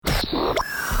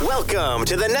Welcome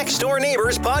to the Next Door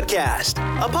Neighbors podcast,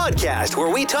 a podcast where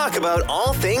we talk about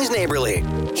all things neighborly.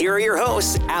 Here are your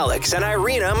hosts, Alex and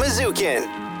Irina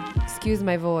Mazukin. Excuse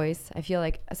my voice. I feel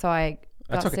like, I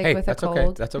got okay. sick Hey, with a that's cold.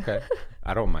 okay. That's okay.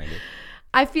 I don't mind it.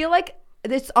 I feel like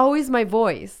it's always my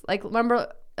voice. Like,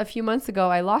 remember a few months ago,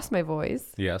 I lost my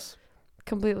voice. Yes.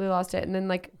 Completely lost it. And then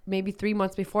like maybe 3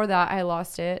 months before that, I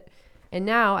lost it. And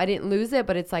now I didn't lose it,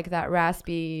 but it's like that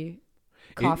raspy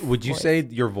cough Would you voice. say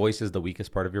your voice is the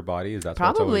weakest part of your body? Is that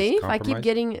Probably. If I keep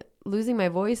compromised? losing my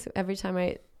voice every time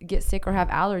I get sick or have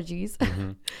allergies.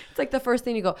 Mm-hmm. It's like the first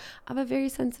thing you go, I have a very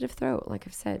sensitive throat, like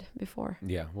I've said before.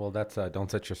 Yeah. Well, that's don't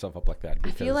set yourself up like that.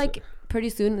 I feel like pretty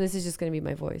soon this is just going to be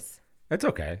my voice. it's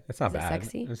okay. It's not Is it bad.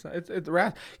 sexy? It's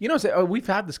you know, we've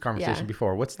had this conversation Yeah.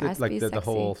 before. What's the Raspy is the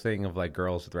whole sexy. thing of like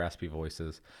girls with raspy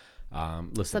voices?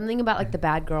 Listen, Something about like the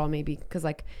bad girl, maybe, because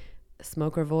like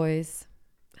smoker voice.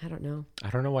 I don't know.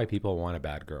 I don't know why people want a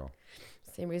bad girl.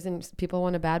 Same reason people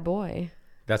want a bad boy.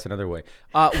 That's another way.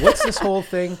 What's this whole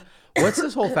thing? What's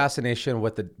this whole fascination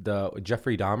with the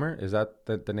Jeffrey Dahmer? Is that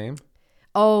the name?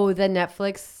 Oh, the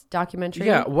Netflix documentary.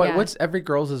 Yeah. What's every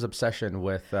girl's obsession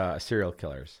with serial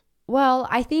killers? Well,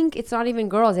 I think it's not even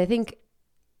girls. I think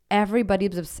everybody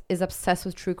is obsessed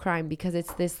with true crime because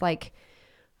it's this like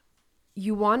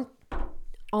you want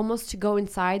almost to go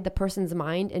inside the person's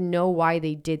mind and know why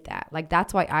they did that. Like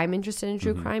that's why I'm interested in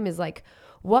true crime is like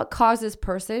what caused this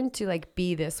person to like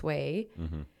be this way.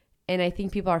 And I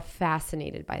think people are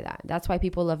fascinated by that. That's why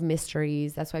people love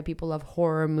mysteries. That's why people love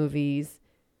horror movies.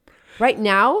 Right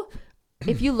now,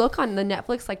 if you look on the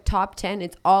Netflix like top 10,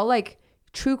 it's all like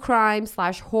true crime /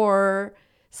 horror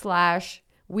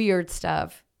 / weird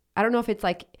stuff. I don't know if it's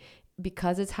like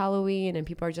because it's Halloween and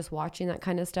people are just watching that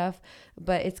kind of stuff,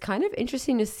 but it's kind of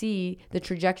interesting to see the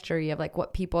trajectory of like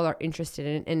what people are interested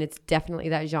in, and it's definitely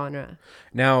that genre.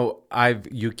 Now,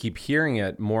 you keep hearing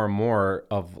it more and more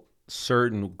of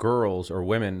certain girls or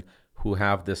women who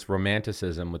have this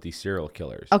romanticism with these serial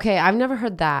killers. Okay, I've never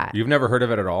heard that. You've never heard of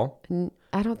it at all?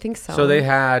 I don't think so. So they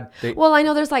Well, I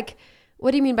know there's like, what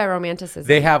do you mean by romanticism?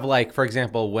 they have like, for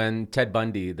example, when Ted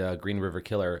Bundy, the Green River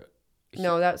Killer,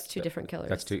 No, that's two different killers.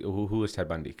 that's who was Ted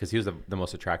Bundy? Because he was the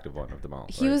most attractive one of them all.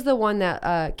 He right? was the one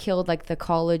that killed like the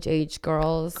college age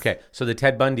girls. Okay, so the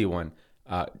Ted Bundy one,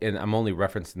 and I'm only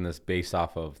referencing this based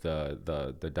off of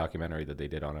the documentary that they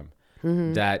did on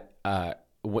him. That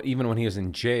even when he was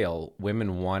in jail,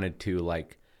 women wanted to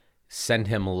like send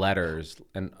him letters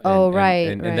and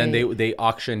then they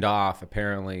auctioned off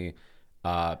apparently,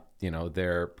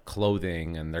 their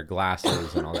clothing and their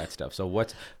glasses and all that stuff. So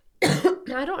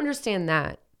I don't understand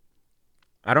that.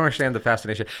 I don't understand the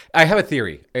fascination. I have a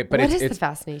theory, but What it's is the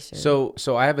fascination?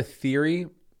 So I have a theory,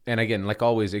 and again, like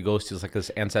always, it goes to like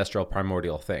this ancestral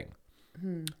primordial thing.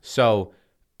 So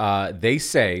they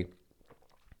say,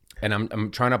 and I'm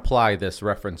trying to apply this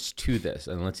reference to this,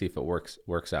 and let's see if it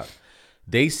works out.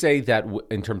 They say that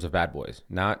in terms of bad boys,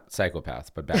 not psychopaths,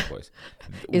 but bad boys.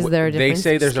 Is there a They difference?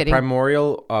 say there's Just a kidding.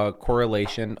 primordial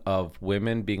correlation of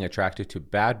women being attracted to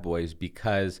bad boys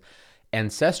because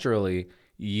ancestrally,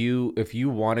 if you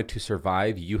wanted to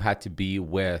survive, you had to be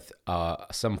with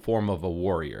some form of a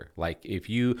warrior. Like if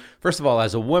you, first of all,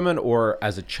 as a woman or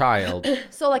as a child,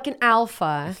 So like an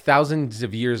alpha. thousands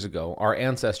of years ago, our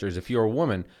ancestors, if you're a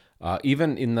woman,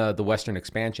 even in the Western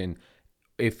expansion,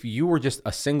 if you were just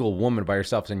a single woman by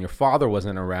yourself and your father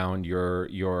wasn't around,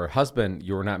 your husband,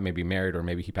 you were not maybe married or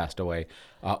maybe he passed away,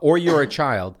 or you're a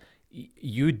child,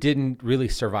 you didn't really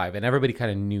survive. And everybody kind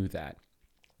of knew that.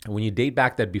 And when you date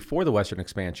back that before the Western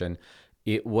expansion,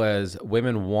 it was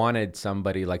women wanted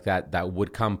somebody like that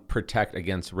would come protect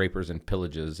against rapers and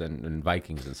pillages and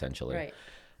Vikings, essentially. Right.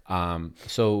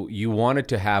 So you wanted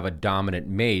to have a dominant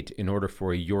mate in order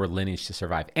for your lineage to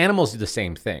survive. Animals do the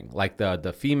same thing. Like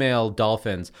the female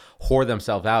dolphins whore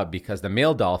themselves out because the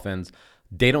male dolphins,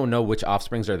 they don't know which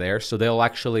offsprings are there, so they'll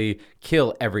actually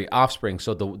kill every offspring.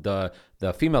 So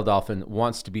the female dolphin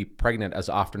wants to be pregnant as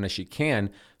often as she can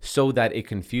so that it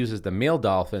confuses the male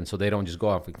dolphin so they don't just go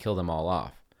off and kill them all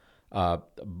off.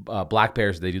 Black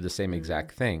bears, they do the same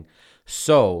exact thing.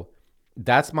 So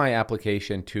that's my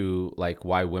application to like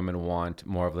why women want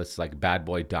more of this like bad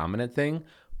boy dominant thing.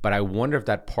 But I wonder if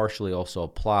that partially also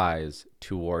applies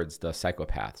towards the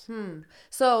psychopaths.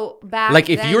 So back Like,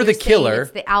 if then, you're the saying killer-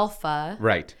 it's the alpha,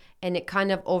 Right. and it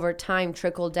kind of over time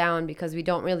trickled down because we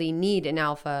don't really need an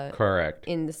alpha Correct.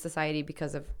 in the society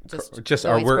because of Just the way it's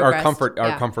our progressed. comfort, our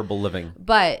Yeah. comfortable living.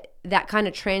 But that kind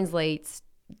of translates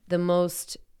the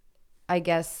most, I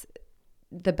guess,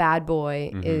 the bad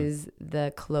boy is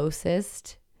the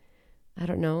closest. I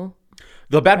don't know.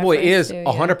 The bad boy reference is to,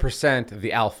 100%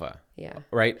 the alpha. Yeah.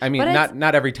 Right. I mean, But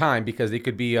not every time, because it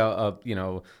could be a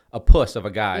puss of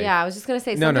a guy. Yeah, I was just gonna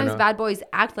say No, sometimes no. bad boys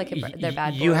act like they're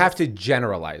bad boys. You have to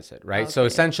generalize it, right? So Okay.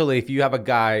 essentially, if you have a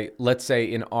guy, let's say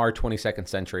in our 22nd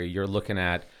century, you're looking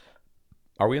at,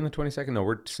 are we in the 22nd? No,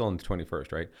 we're still in the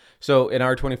 21st, right? So in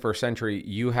our 21st century,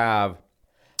 you have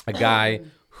a guy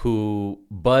who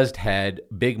buzzed head,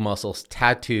 big muscles,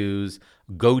 tattoos,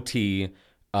 goatee,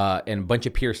 and a bunch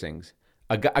of piercings.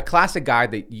 A classic guy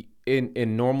that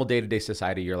in normal day-to-day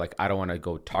society, you're like, I don't want to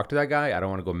go talk to that guy. I don't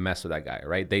want to go mess with that guy,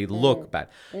 right? They look bad.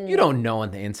 You don't know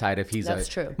on the inside if he's That's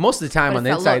true. Most of the time But on the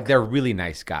it's that inside, look. they're really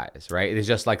nice guys, right? It's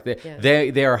just like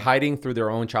they are hiding through their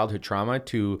own childhood trauma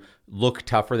to look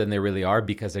tougher than they really are,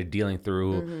 because they're dealing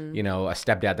through, a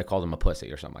stepdad that called them a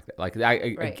pussy or something like that.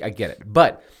 Like I get it.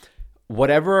 But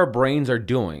whatever our brains are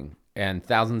doing, and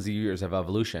thousands of years of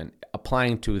evolution,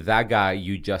 applying to that guy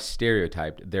you just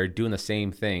stereotyped, they're doing the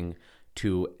same thing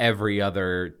to every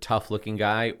other tough-looking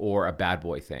guy or a bad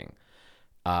boy thing.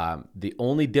 The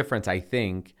only difference, I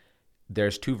think,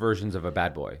 there's two versions of a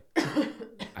bad boy.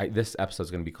 This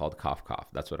episode's going to be called Cough Cough.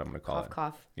 That's what I'm going to call it.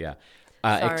 Cough. Yeah.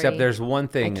 Sorry. Except there's one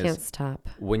thing I can't stop.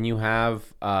 when you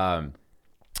have a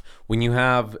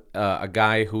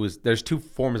guy there's two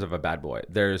forms of a bad boy.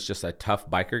 There's just a tough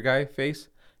biker guy face,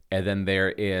 and then there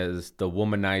is the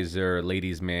womanizer,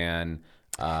 ladies' man.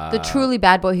 The truly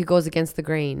bad boy who goes against the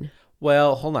grain.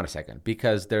 Well, hold on a second,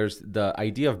 because there's the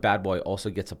idea of bad boy also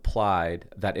gets applied,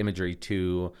 that imagery,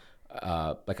 to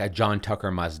like a John Tucker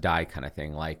Must Die kind of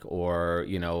thing, like, or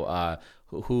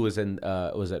who was in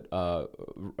was it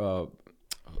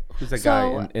who's the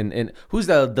guy in who's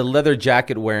the leather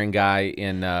jacket wearing guy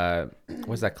in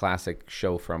what's that classic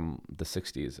show from the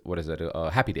 60s? What is it?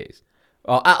 Happy Days.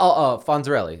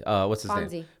 Fonzarelli. What's his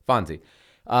name? Fonzie.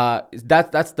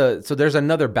 So there's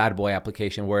another bad boy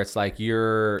application where it's like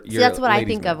you're See, that's what I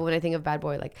think of when I think of bad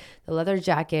boy, like the leather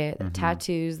jacket, the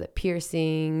tattoos, the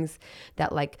piercings,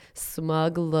 that like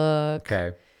smug look.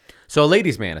 Okay. So a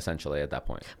ladies' man essentially at that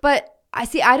point. But I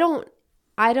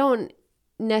don't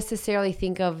necessarily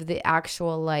think of the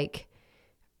actual like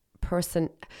person.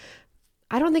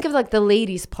 I don't think of like the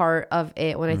ladies part of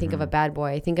it when I think of a bad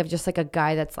boy. I think of just like a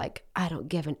guy that's like, I don't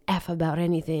give an F about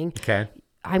anything. Okay.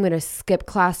 I'm going to skip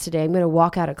class today. I'm going to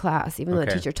walk out of class, even though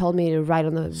the teacher told me to write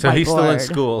on the So whiteboard. he's still in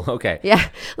school. Okay. Yeah.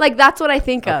 Like that's what I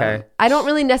think of. Okay. I don't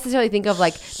really necessarily think of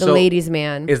like the ladies'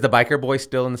 man. Is the biker boy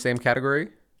still in the same category?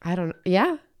 I don't,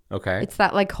 yeah. Okay. It's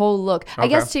that like whole look. I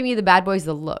guess to me, the bad boy's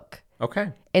the look. Okay.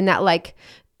 And that like,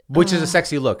 Which is a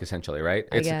sexy look, essentially, right?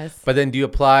 I guess. But then do you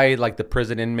apply like the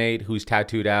prison inmate who's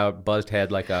tattooed out, buzzed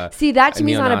head, like a see, that to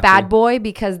me is not a neo-Nazi? bad boy,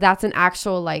 because that's an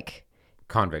actual like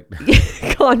Convict.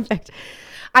 convict.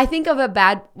 I think of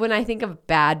when I think of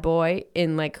bad boy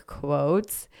in like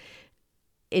quotes,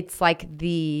 it's like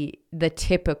the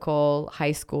typical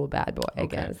high school bad boy, I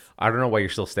guess. I don't know why you're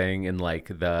still staying in like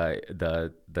the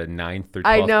 9th or 12th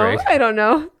I know. grade. I don't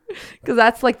know. Because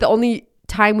that's like the only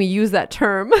time we use that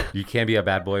term. You can't be a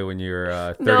bad boy when you're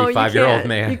a No, you 35-year-old can't.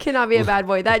 man. You cannot be a bad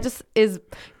boy. That's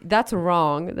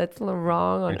wrong. That's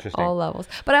wrong on Interesting. all levels.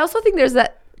 But I also think there's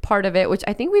that part of it, which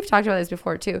I think we've talked about this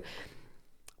before too.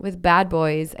 With bad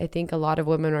boys, I think a lot of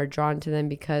women are drawn to them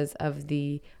because of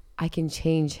the I can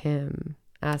change him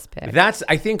aspect.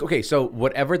 I think, okay, so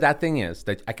whatever that thing is,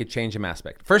 that I could change him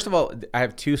aspect. First of all, I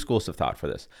have two schools of thought for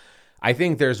this. I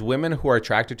think there's women who are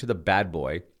attracted to the bad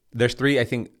boy. There's three, I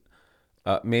think,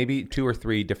 maybe 2 or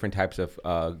 3 different types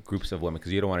of groups of women,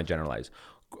 because you don't want to generalize.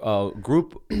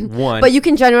 Group one. But you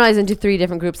can generalize into 3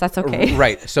 different groups. That's okay.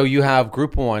 Right. So you have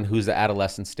group one, who's the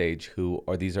adolescent stage,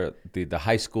 these are the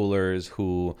high schoolers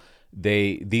who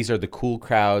these are the cool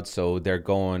crowds. So they're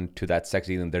going to that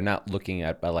sexy, and they're not looking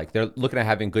at, like, they're looking at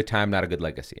having a good time, not a good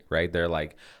legacy, right? They're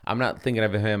like, I'm not thinking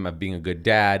of him of being a good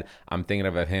dad. I'm thinking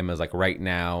of him as like right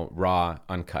now, raw,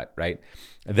 uncut, right?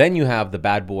 Then you have the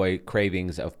bad boy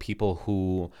cravings of people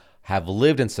who have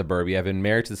lived in suburbia, have been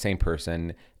married to the same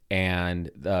person, and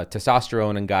the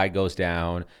testosterone in guy goes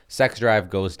down, sex drive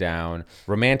goes down,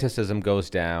 romanticism goes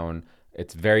down.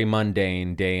 It's very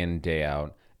mundane day in, day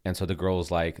out. And so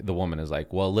the woman is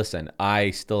like, well, listen,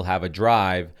 I still have a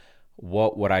drive.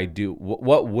 What would I do?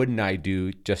 What wouldn't I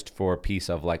do just for a piece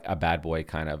of like a bad boy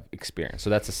kind of experience? So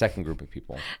that's the second group of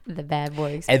people. The bad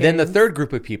boy experience. And then the third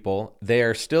group of people, they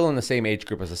are still in the same age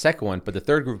group as the second one, but the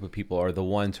third group of people are the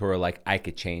ones who are like, I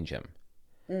could change him.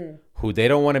 Who they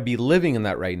don't want to be living in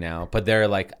that right now, but they're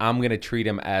like, I'm going to treat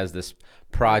him as this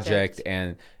project.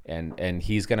 and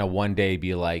he's going to one day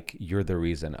be like, you're the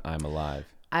reason I'm alive.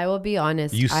 I will be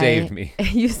honest. You saved me.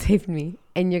 You saved me.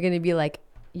 And you're going to be like,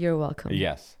 you're welcome.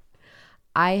 Yes.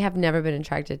 I have never been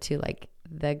attracted to like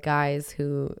the guys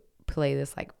who play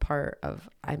this like part of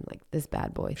I'm like this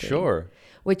bad boy thing. Sure.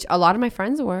 Which a lot of my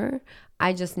friends were.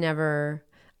 I just never,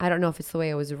 I don't know if it's the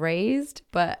way I was raised,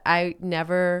 but I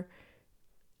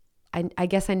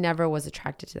guess I never was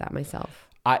attracted to that myself.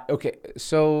 Okay,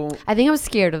 so I think I was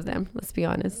scared of them, let's be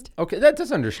honest. okay,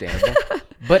 that's understandable.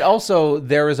 But also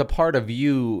there is a part of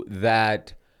you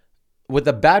that with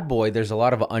a bad boy, there's a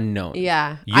lot of unknown.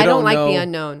 Yeah. You I don't like know- the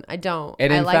unknown. I don't.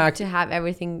 And I in like fact- to have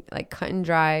everything like cut and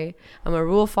dry. I'm a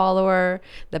rule follower.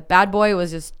 The bad boy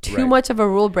was just too Right. much of a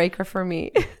rule breaker for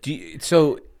me.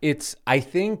 So it's I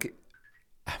think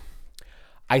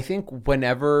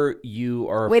whenever you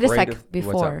are Wait a afraid sec, of, what's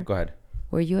before. up? Go ahead.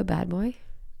 Were you a bad boy?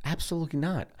 Absolutely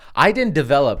not. I didn't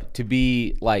develop to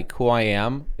be like who I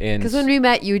am. Because when we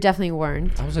met, you definitely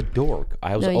weren't. I was a dork.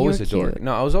 I was No, you always were a dork. cute.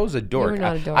 No, I was always a dork.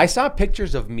 not a dork. I saw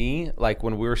pictures of me like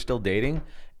when we were still dating,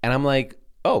 and I'm like,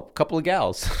 oh, a couple of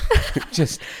gals,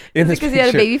 just in this. Because you had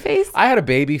a picture. baby face? I had a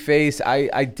baby face.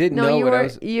 I didn't No, know you what were I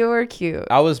was. you were cute.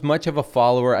 I was much of a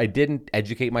follower. I didn't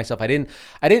educate myself. I didn't.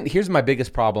 Here's my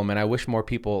biggest problem, and I wish more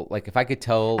people like if I could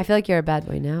tell. I feel like you're a bad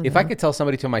boy now. If though. I could tell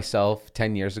somebody to myself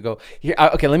 10 years ago,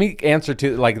 okay, let me answer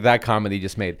to like that comment you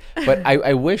just made. But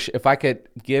I wish if I could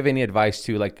give any advice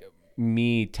to like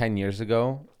me 10 years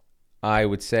ago, I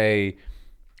would say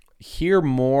hear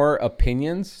more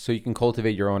opinions so you can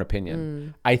cultivate your own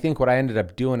opinion. I think what I ended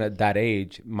up doing at that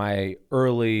age, my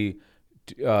early,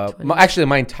 actually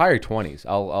my entire 20s,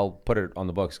 I'll put it on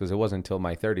the books because it wasn't until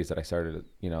my 30s that I started,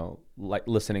 like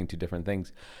listening to different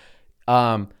things.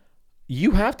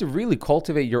 You have to really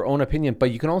cultivate your own opinion, but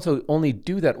you can also only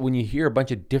do that when you hear a bunch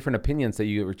of different opinions that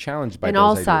you were challenged by. And those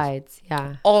all ideas. sides,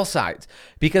 yeah. All sides.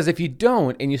 Because if you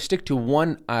don't and you stick to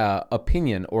one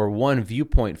opinion or one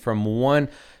viewpoint from one,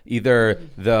 either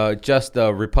just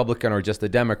the Republican or just the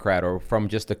Democrat, or from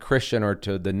just the Christian or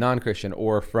to the non-Christian,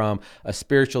 or from a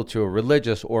spiritual to a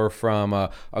religious, or from a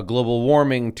global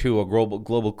warming to a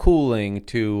global cooling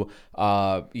to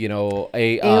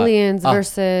aliens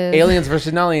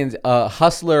versus non-aliens,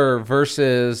 hustler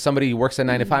versus somebody who works at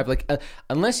 9 to 5. Like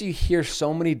unless you hear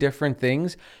so many different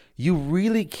things, you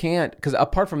really can't, because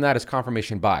apart from that is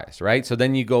confirmation bias, right? So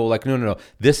then you go like, no,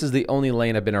 this is the only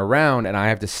lane I've been around and I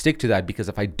have to stick to that because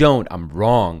if I don't, I'm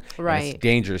wrong. Right. And it's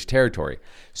dangerous territory.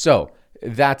 So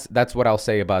that's what I'll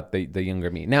say about the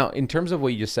younger me. Now, in terms of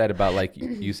what you just said about like,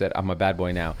 you said, I'm a bad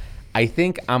boy now. I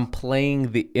think I'm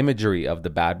playing the imagery of the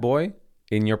bad boy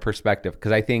in your perspective,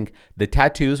 because I think the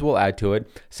tattoos will add to it.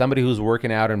 Somebody who's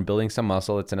working out and building some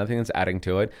muscle, it's another thing that's adding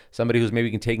to it. Somebody who's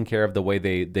maybe taking care of the way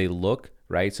they look,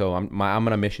 right? So I'm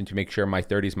on a mission to make sure my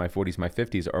 30s, my 40s, my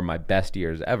 50s are my best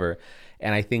years ever.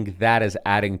 And I think that is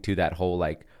adding to that whole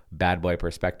like bad boy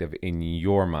perspective in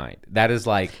your mind. That is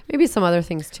like maybe some other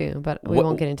things too, but we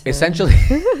won't get into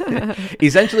that.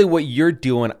 Essentially what you're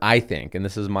doing, I think, and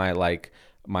this is my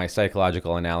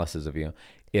psychological analysis of you,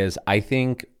 is I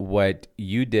think what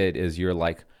you did is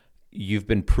you've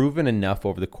been proven enough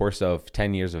over the course of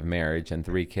 10 years of marriage and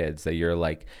 3 kids that you're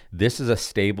like, this is a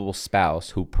stable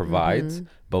spouse who provides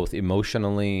both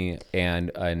emotionally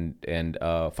and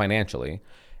financially.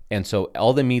 And so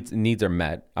all the needs are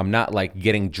met. I'm not like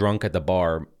getting drunk at the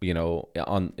bar,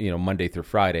 on Monday through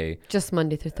Friday. Just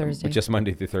Monday through Thursday. Just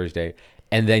Monday through Thursday.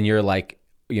 And then you're like,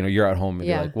 you're at home and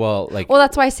you're like, well,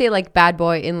 that's why I say like bad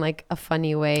boy in like a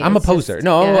funny way. I'm a poser.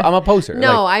 I'm a poser.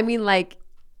 No, I mean like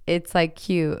it's like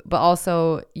cute, but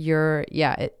also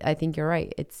I think you're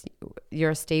right.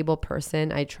 You're a stable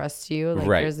person. I trust you. Like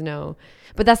right.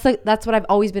 But that's what I've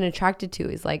always been attracted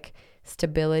to is like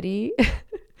stability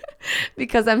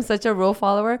because I'm such a rule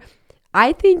follower.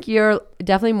 I think you're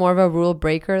definitely more of a rule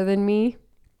breaker than me.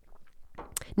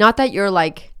 Not that you're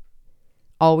like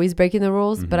always breaking the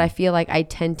rules, but I feel like I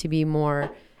tend to be more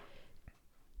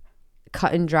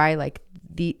cut and dry. Like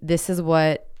this is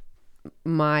what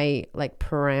my like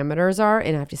parameters are,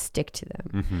 and I have to stick to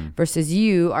them. Versus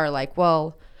you are like,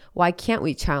 well, why can't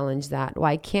we challenge that?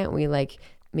 Why can't we like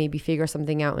maybe figure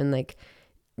something out and like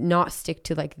not stick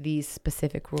to like these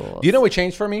specific rules? You know what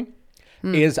changed for me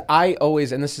is I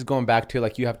always, and this is going back to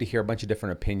like you have to hear a bunch of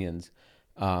different opinions.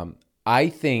 I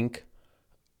think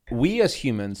we as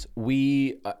humans,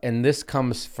 and this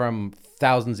comes from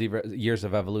thousands of years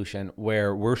of evolution,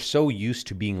 where we're so used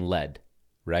to being led,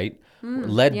 right?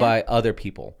 Led by other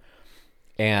people.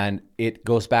 And it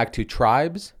goes back to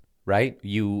tribes, right?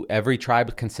 Every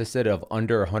tribe consisted of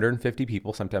under 150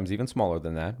 people, sometimes even smaller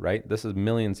than that, right? This is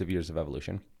millions of years of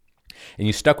evolution. And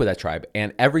you stuck with that tribe.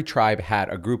 And every tribe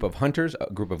had a group of hunters,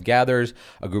 a group of gatherers,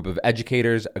 a group of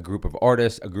educators, a group of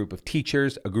artists, a group of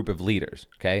teachers, a group of leaders.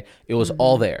 Okay. It was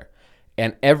all there.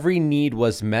 And every need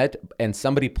was met, and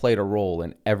somebody played a role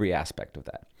in every aspect of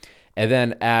that. And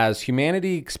then as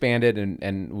humanity expanded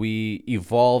and we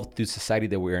evolved through society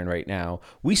that we're in right now,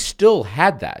 we still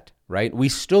had that, right? We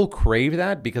still crave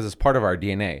that because it's part of our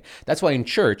DNA. That's why in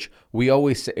church, we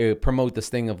always promote this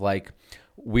thing of like,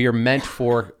 we are meant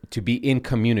to be in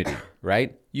community,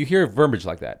 right? You hear verbiage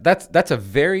like that. That's a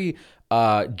very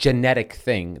genetic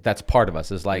thing that's part of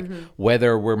us, is like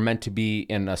whether we're meant to be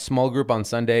in a small group on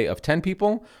Sunday of 10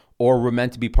 people or we're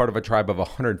meant to be part of a tribe of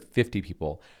 150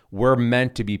 people. We're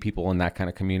meant to be people in that kind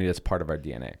of community. That's part of our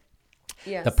DNA.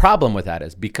 Yes. The problem with that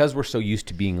is because we're so used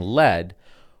to being led,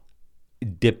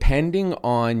 depending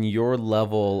on your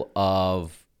level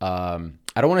of, I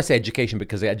don't want to say education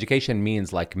because education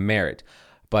means like merit,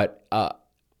 but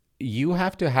you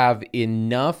have to have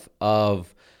enough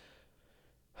of,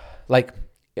 like,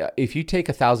 if you take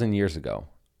 1,000 years ago,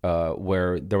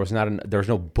 where there was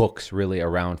no books really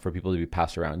around for people to be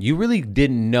passed around, you really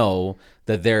didn't know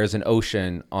that there's an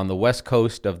ocean on the west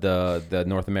coast of the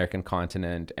North American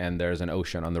continent and there's an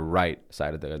ocean on the right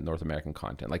side of the North American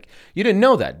continent. Like, you didn't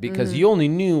know that because you only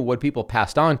knew what people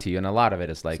passed on to you, and a lot of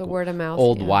it is like word of mouth,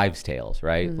 old wives' tales,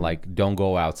 right? Like, don't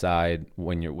go outside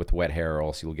when you're with wet hair or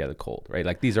else you'll get a cold, right?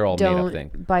 Like, these are all made up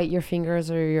things. Don't bite your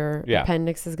fingers or your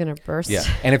appendix is gonna burst. Yeah,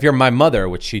 and if you're my mother,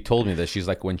 which she told me this, she's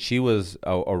like, when she was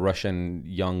a Russian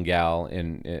young gal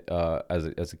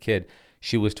as a kid,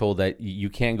 she was told that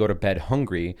you can't go to bed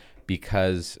hungry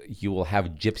because you will have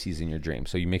gypsies in your dream.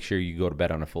 So you make sure you go to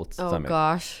bed on a full stomach. Oh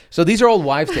gosh. So these are old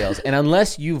wives' tales, and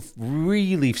unless you've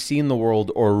really seen the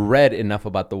world or read enough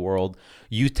about the world,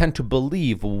 you tend to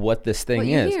believe what this thing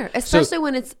is. Hear, especially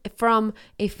when it's from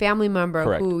a family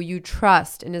member who you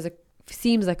trust and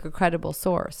seems like a credible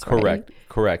source. Correct.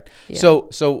 Yeah.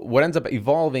 So what ends up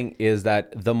evolving is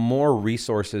that the more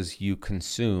resources you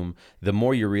consume, the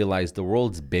more you realize the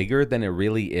world's bigger than it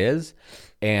really is,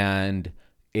 and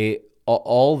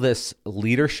all this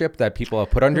leadership that people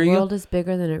have put under you. The world is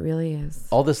bigger than it really is.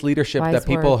 All this leadership that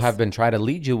people have been trying to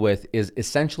lead you with is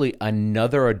essentially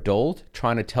another adult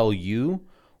trying to tell you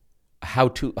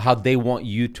how they want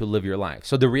you to live your life.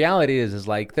 So the reality is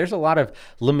like there's a lot of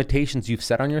limitations you've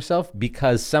set on yourself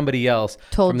because somebody else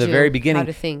told from the very beginning how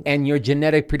to think. And your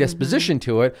genetic predisposition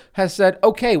to it has said,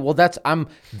 okay, well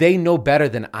they know better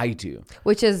than I do.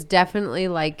 Which is definitely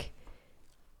like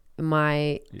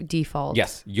my default.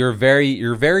 Yes, you're very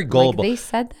gullible. Like they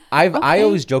said that. I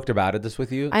always joked about this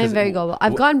with you. I am very gullible.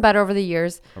 I've gotten better over the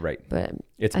years. Right. But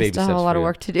it's I still have a lot of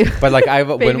work to do. But like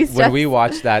when we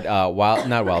watched that not Wild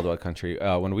Wild Country,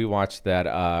 when we watched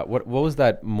that what was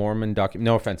that Mormon document?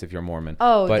 No offense if you're Mormon.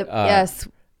 Oh, but yes.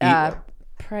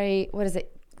 Pray. What is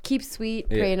it? Keep sweet,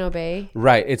 pray and obey.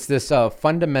 Right. It's this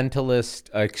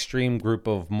fundamentalist extreme group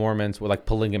of Mormons, like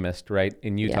polygamist, right,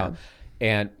 in Utah.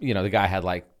 Yeah. And the guy had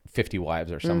like 50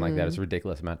 wives or something like that. It's a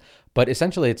ridiculous amount. But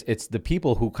essentially it's the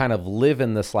people who kind of live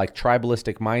in this like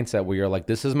tribalistic mindset where you're like,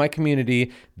 this is my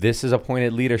community, this is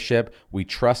appointed leadership, we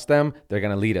trust them, they're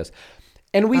going to lead us.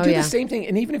 And we do the same thing.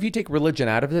 And even if you take religion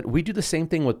out of it, we do the same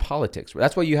thing with politics.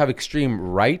 That's why you have extreme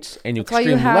rights and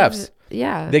extreme lefts.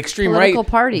 Yeah. The extreme political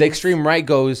parties. The extreme right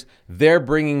goes, they're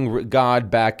bringing God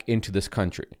back into this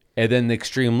country. And then the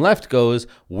extreme left goes,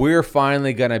 we're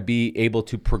finally going to be able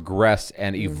to progress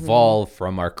and evolve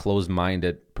from our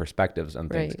closed-minded perspectives on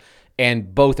things. Right.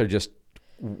 And both are just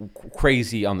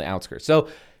crazy on the outskirts. So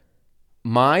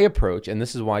my approach, and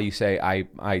this is why you say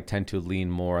I tend to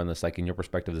lean more on this, like in your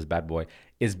perspective, this bad boy,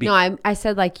 is... No, I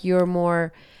said like you're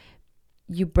more...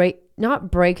 You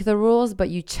not break the rules, but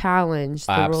you challenge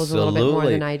the rules a little bit more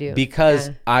than I do. Because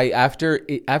after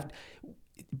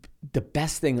the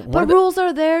best thing... But rules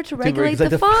are there to regulate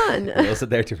the fun. Rules are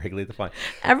there to regulate the fun.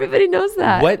 Everybody knows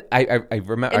that. What I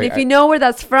remember... And if you know where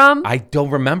that's from... I don't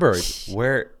remember.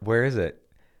 Where is it?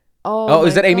 Oh,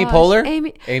 is it Amy Poehler?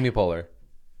 Amy Poehler.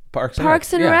 Parks and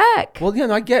Rec.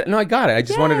 Well, I get it. No, I got it. I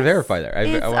just wanted to verify that.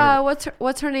 It's,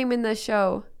 what's her name in the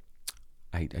show?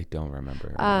 I don't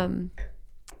remember.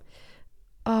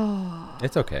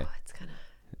 It's okay. It's gonna.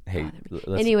 Hey,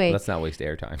 let's not waste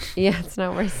airtime. Yeah, it's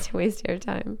not waste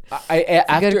airtime.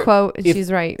 After, good quote.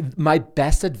 She's right. My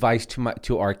best advice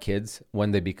to our kids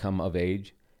when they become of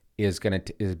age is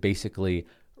basically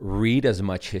read as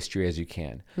much history as you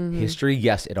can. History,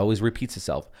 yes, it always repeats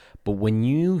itself, but when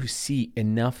you see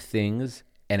enough things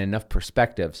and enough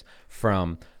perspectives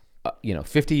from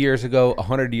 50 years ago,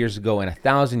 100 years ago, and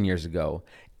 1,000 years ago,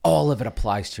 all of it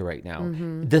applies to right now.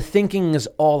 The thinking is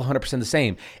all 100% the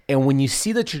same. And when you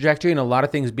see the trajectory and a lot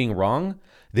of things being wrong,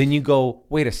 then you go,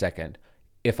 wait a second.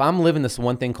 If I'm living this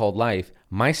one thing called life,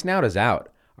 my snout is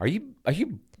out. Are you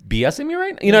BSing me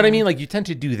right now? You know what I mean? Like you tend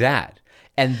to do that.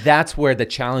 And that's where the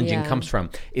challenging Yeah. comes from,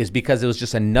 is because it was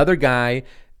just another guy.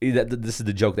 This is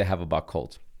the joke they have about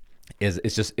cults.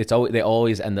 It's always, they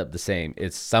always end up the same.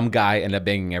 It's some guy end up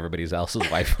banging everybody else's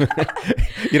wife.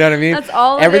 You know what I mean? That's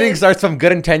all it Everything is. starts from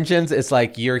good intentions. It's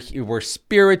like we're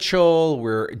spiritual,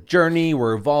 we're journey,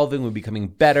 we're evolving, we're becoming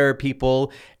better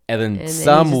people, and then he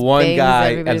some just one bangs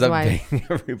guy everybody's ends up wife. banging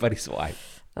everybody's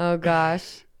wife. Oh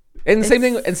gosh. And same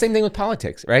thing with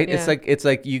politics, right? Yeah. It's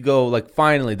like you go like,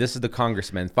 finally this is the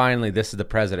congressman, finally this is the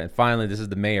president, finally this is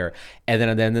the mayor, and then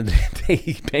at the end of the day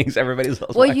he bangs everybody's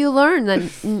else. Well, you learn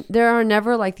that there are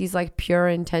never like these like pure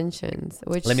intentions.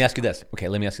 Which Let me ask you this. Okay,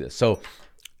 let me ask you this. So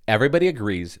everybody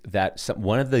agrees that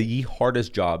one of the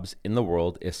hardest jobs in the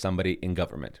world is somebody in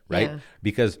government, right? Yeah.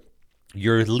 Because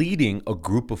you're leading a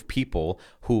group of people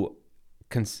who,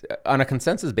 on a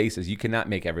consensus basis, you cannot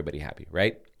make everybody happy,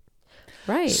 right?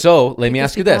 right. So let me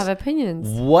Because ask you people this: have opinions.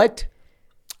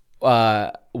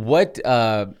 what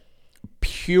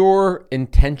pure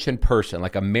intention person,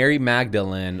 like a Mary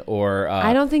Magdalene or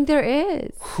I don't think there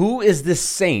is. who is this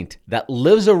saint that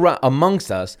lives around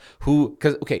amongst us? Who?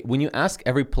 Because okay, when you ask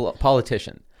every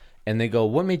politician, and they go,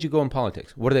 "What made you go in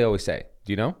politics?" What do they always say?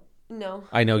 Do you know? No.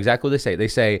 I know exactly what they say. They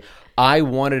say, "I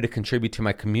wanted to contribute to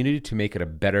my community to make it a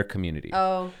better community."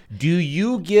 Oh. Do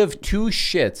you give two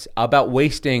shits about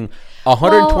wasting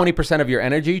 120% of your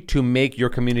energy to make your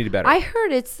community better? I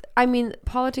heard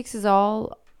politics is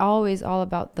always all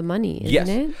about the money, isn't Yes.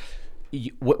 it?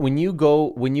 When you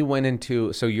went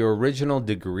into, so your original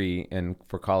degree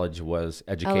for college was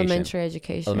education. Elementary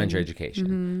education.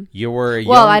 Mm-hmm. You were a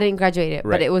Well, young, I didn't graduate it,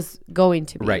 Right. but it was going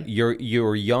to be. right.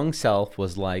 Your young self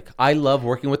was like, I love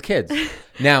working with kids.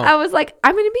 Now, I was like,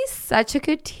 I'm going to be such a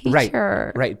good right,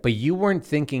 teacher. right. But you weren't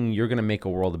thinking you're going to make a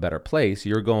world a better place.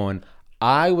 You're going,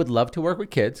 I would love to work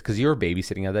with kids, because you were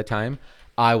babysitting at that time.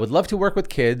 I would love to work with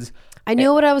kids. I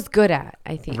knew what I was good at,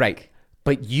 I think. Right.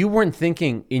 But you weren't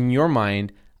thinking in your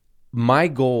mind, my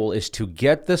goal is to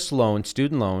get this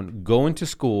student loan, go into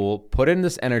school, put in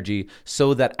this energy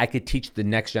so that I could teach the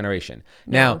next generation.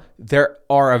 No. Now, there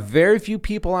are a very few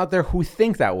people out there who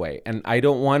think that way. And I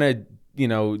don't want to,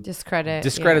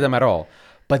 Discredit them at all.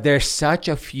 But there's such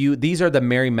a few. These are the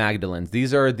Mary Magdalenes.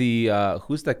 These are the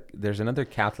there's another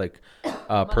Catholic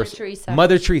person. Teresa.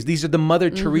 Mother Teresa. These are the Mother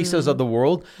Teresas of the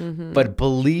world. But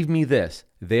believe me this,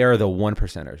 they are the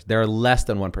 1%ers. They're less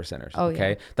than 1%ers. Oh,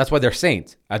 okay? yeah. That's why they're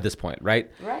saints at this point, right?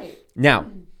 Right. Now,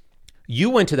 you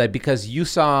went to that because you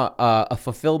saw a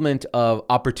fulfillment of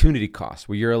opportunity cost,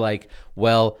 where you're like,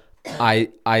 well, I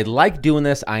like doing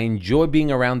this. I enjoy being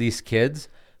around these kids,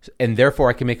 and therefore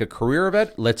I can make a career of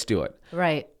it. Let's do it.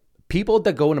 Right. People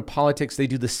that go into politics, they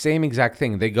do the same exact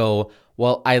thing. They go,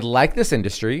 well, I like this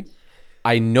industry.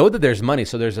 I know that there's money,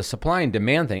 so there's a supply and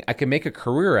demand thing. I can make a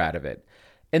career out of it.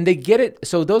 And they get it.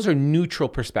 So those are neutral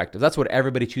perspectives. That's what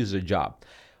everybody chooses a job.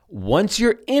 Once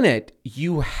you're in it,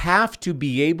 you have to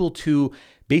be able to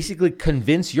basically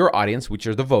convince your audience, which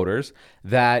are the voters,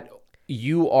 that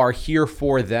you are here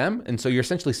for them. And so you're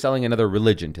essentially selling another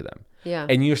religion to them. Yeah.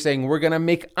 And you're saying, we're going to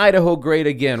make Idaho great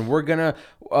again. We're going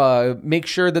to make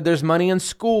sure that there's money in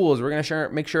schools. We're going to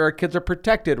make sure our kids are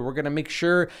protected. We're going to make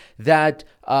sure that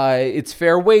it's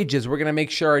fair wages. We're going to make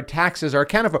sure our taxes are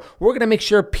accounted for. We're going to make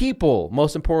sure people,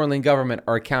 most importantly in government,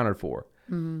 are accounted for.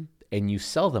 Mm-hmm. And you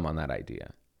sell them on that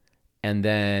idea. And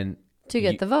then To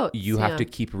get the votes. you have to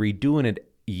keep redoing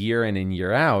it year in and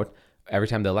year out every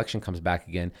time the election comes back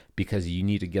again, because you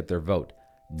need to get their vote.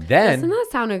 Then Doesn't that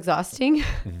sound exhausting?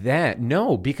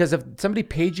 no, because if somebody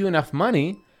paid you enough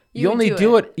money, you would only do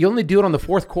do it. it. You only do it on the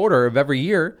fourth quarter of every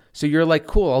year. So you're like,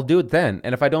 cool, I'll do it then.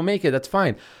 And if I don't make it, that's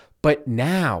fine. But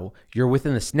now you're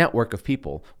within this network of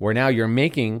people where now you're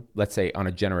making, let's say, on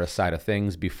a generous side of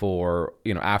things, before,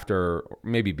 after,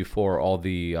 maybe before all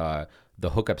the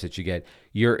hookups that you get,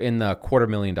 you're in the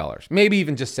 $250,000, maybe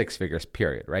even just six figures,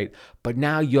 period, right? But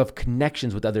now you have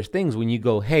connections with other things. When you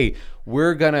go, hey,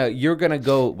 you're gonna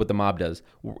go, what the mob does,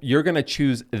 you're gonna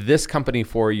choose this company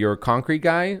for your concrete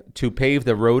guy to pave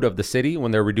the road of the city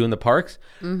when they're redoing the parks,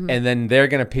 and then they're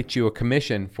gonna pitch you a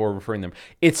commission for referring them.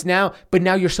 But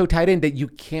now you're so tied in that you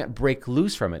can't break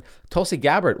loose from it. Tulsi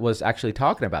Gabbard was actually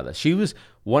talking about this. She was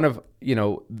one of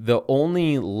the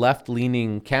only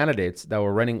left-leaning candidates that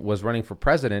was running for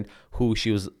president who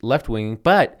she was left-wing,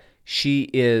 but she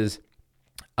is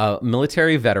a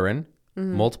military veteran,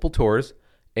 multiple tours,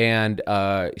 and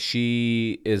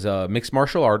she is a mixed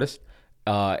martial artist,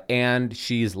 and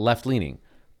she's left-leaning,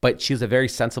 but she's a very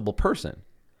sensible person.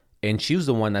 And she was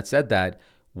the one that said that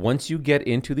once you get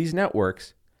into these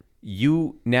networks,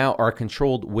 you now are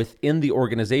controlled within the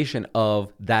organization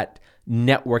of that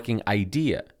networking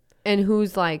idea. And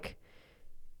who's like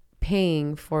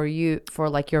paying for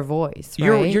like your voice,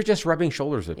 right? You're just rubbing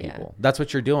shoulders with people. That's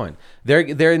what you're doing.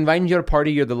 They're inviting you to a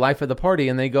party. You're the life of the party,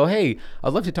 and they go, "Hey,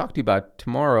 I'd love to talk to you about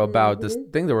tomorrow about this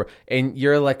thing that we're." And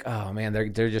you're like, "Oh man, they're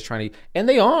just trying to," and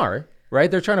they are,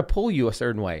 right? They're trying to pull you a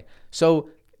certain way. So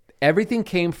everything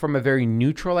came from a very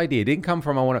neutral idea. It didn't come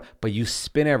from I want to, but you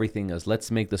spin everything as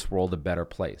let's make this world a better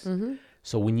place.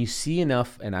 So when you see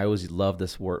enough, and I always love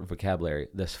this word vocabulary,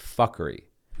 this fuckery,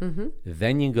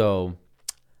 then you go,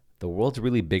 the world's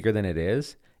really bigger than it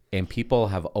is, and people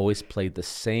have always played the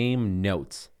same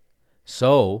notes.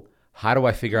 So how do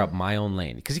I figure out my own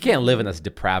lane? Because you can't live in this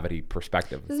depravity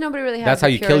perspective. Because nobody really has That's the how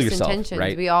you kill purest yourself, intentions.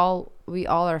 right? We all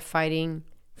are fighting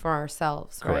for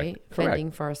ourselves, right? Correct.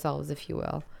 Fending for ourselves, if you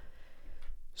will.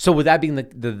 So with that being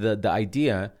the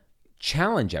idea,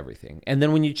 challenge everything. And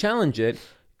then when you challenge it,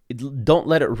 don't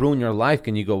let it ruin your life.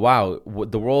 And you go, wow,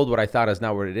 the world, what I thought is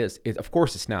not what it is. Of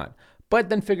course it's not. But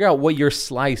then figure out what your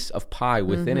slice of pie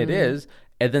within it is,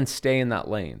 and then stay in that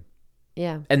lane.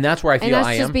 Yeah. And that's where I feel and that's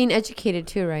I just am. being educated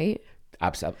too, right?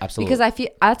 Absolutely. Because I feel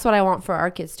that's what I want for our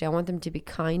kids too. I want them to be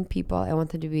kind people. I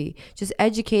want them to be just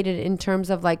educated in terms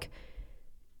of like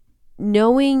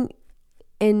knowing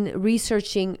and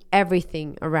researching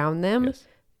everything around them, Yes.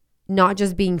 not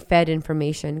just being fed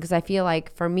information. Because I feel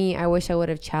like for me, I wish I would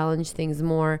have challenged things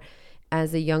more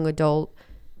as a young adult,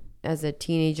 as a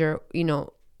teenager,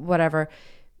 whatever,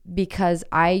 because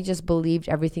I just believed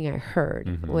everything I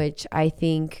heard, which I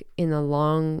think in the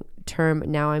long term,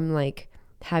 now I'm like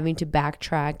having to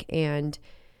backtrack and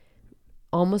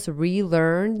almost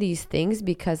relearn these things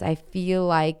because I feel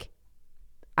like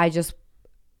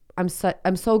I'm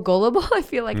so gullible. I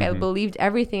feel like I believed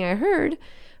everything I heard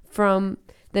from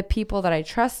the people that I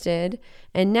trusted.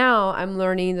 And now I'm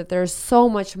learning that there's so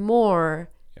much more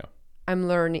I'm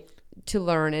learning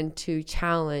and to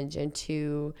challenge and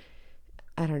to,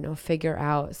 I don't know, figure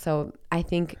out. So I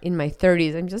think in my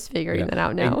 30s, I'm just figuring that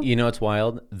out now. And you know, it's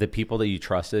wild. The people that you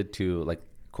trusted to like,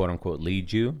 quote unquote,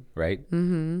 lead you, right?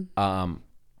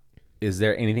 Is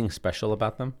there anything special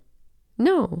about them?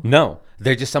 No.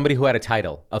 They're just somebody who had a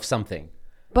title of something.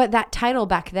 But that title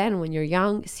back then when you're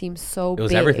young seems so big. It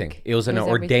was everything. It was an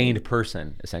ordained everything.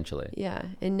 person, essentially. Yeah.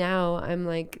 And now I'm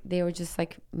like, they were just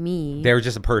like me. They were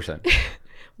just a person.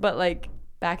 But like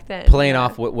back then. Playing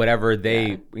off whatever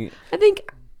they... Yeah. I think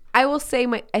I will say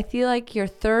I feel like your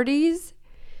 30s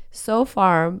so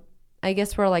far, I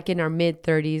guess we're like in our mid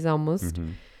 30s almost.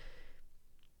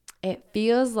 It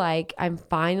feels like I'm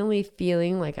finally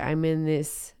feeling like I'm in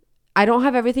this... I don't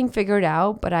have everything figured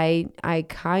out, but I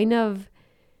kind of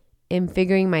am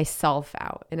figuring myself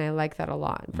out. And I like that a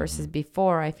lot. Versus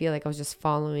before, I feel like I was just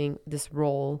following this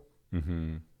role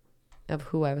of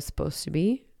who I was supposed to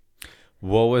be.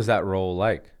 What was that role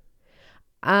like?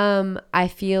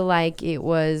 I feel like it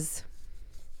was,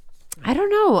 I don't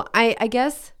know. I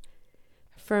guess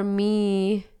for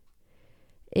me,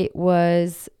 it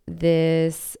was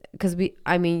this, because you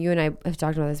and I have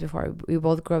talked about this before. We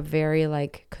both grew up very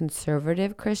like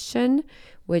conservative Christian,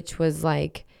 which was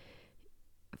like,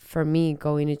 for me,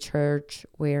 going to church,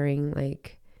 wearing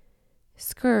like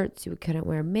skirts, we couldn't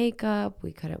wear makeup,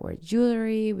 we couldn't wear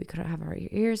jewelry, we couldn't have our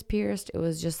ears pierced. It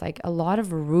was just like a lot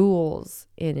of rules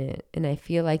in it. And I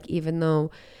feel like even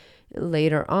though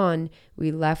later on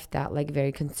we left that like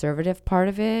very conservative part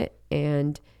of it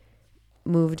and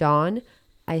moved on,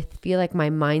 I feel like my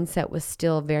mindset was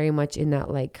still very much in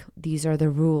that like, these are the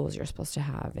rules you're supposed to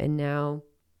have. And now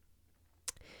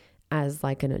as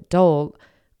like an adult,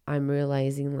 I'm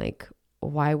realizing like,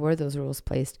 why were those rules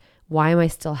placed? Why am I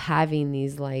still having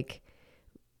these like,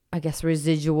 I guess,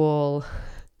 residual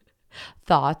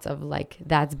thoughts of like,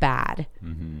 that's bad,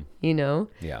 you know?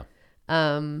 Yeah.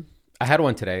 I had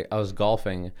one today. I was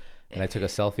golfing and I took a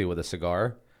selfie with a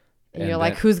cigar. And you're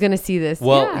like, who's going to see this?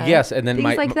 Well, yes. And then things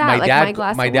my like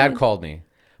that, my dad called me.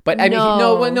 But I mean,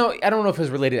 no, I don't know if it was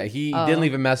related. He didn't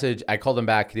leave a message. I called him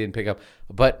back. He didn't pick up.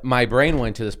 But my brain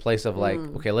went to this place of like,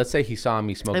 okay, let's say he saw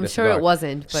me smoking a cigar. I'm sure it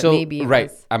wasn't, but maybe it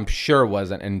was. I'm sure it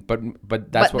wasn't. And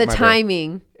but that's what the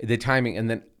timing. The timing. And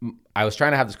then I was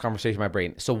trying to have this conversation in my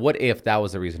brain. So what if that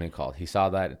was the reason he called? He saw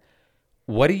that.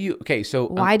 What do you? Okay, so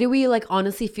why do we like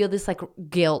honestly feel this like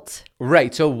guilt?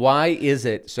 Right. So why is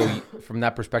it? So from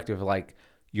that perspective, like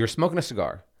you're smoking a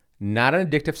cigar, not an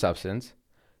addictive substance.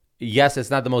 Yes, it's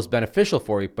not the most beneficial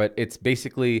for you, but it's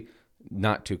basically,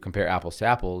 not to compare apples to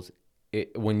apples,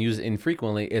 when used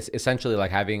infrequently, it's essentially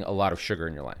like having a lot of sugar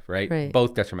in your life, right?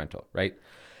 Both detrimental, right?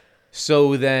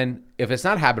 So then if it's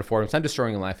not habit forming, it's not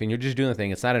destroying your life, and you're just doing the thing,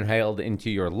 it's not inhaled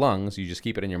into your lungs, you just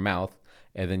keep it in your mouth,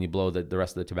 and then you blow the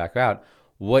rest of the tobacco out.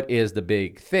 What is the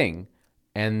big thing?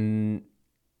 And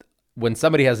when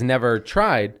somebody has never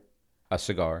tried, a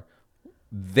cigar,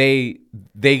 they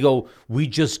go, we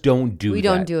just don't do that. We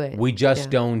don't do it. We just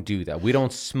don't do that. We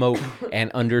don't smoke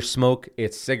and under smoke.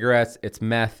 It's cigarettes, it's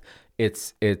meth,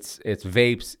 it's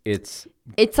vapes,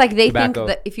 It's like they tobacco. think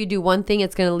that if you do one thing,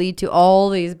 it's going to lead to all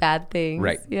these bad things.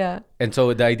 Right. Yeah. And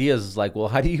so the idea is like, well,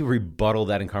 how do you rebuttal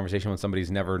that in conversation when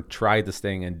somebody's never tried this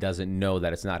thing and doesn't know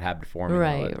that it's not habit forming?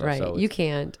 Right. So You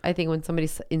can't. I think when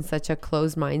somebody's in such a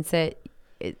closed mindset,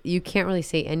 you can't really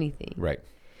say anything. Right.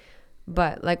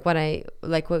 But like what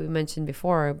we mentioned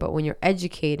before, but when you're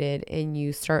educated and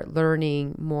you start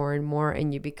learning more and more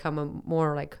and you become a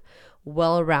more like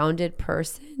well-rounded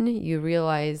person, you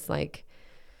realize like,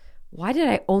 why did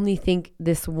I only think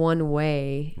this one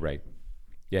way? Right.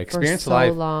 Yeah. Experience so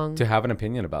life long. to have an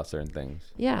opinion about certain things.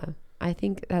 Yeah. I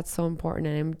think that's so important.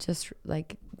 And I'm just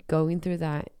like going through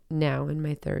that now in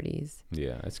my 30s.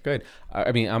 Yeah, it's good.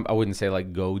 I mean, I wouldn't say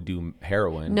like go do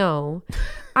heroin. No.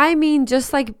 I mean,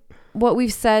 just like what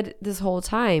we've said this whole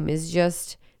time is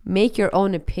just make your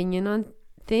own opinion on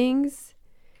things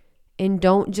and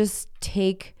don't just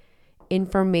take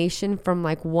information from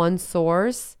like one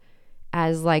source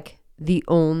as like the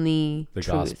only The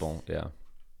truth. gospel. Yeah.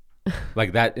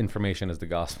 Like that information is the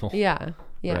gospel. Yeah.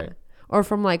 Yeah. Right. Or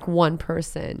from like one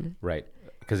person. Right.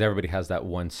 Because everybody has that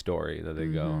one story that they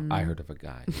go, I heard of a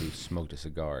guy who smoked a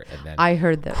cigar and then I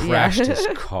heard that. crashed Yeah. his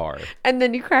car. And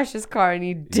then he crashed his car and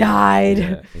he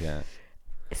died. Yeah.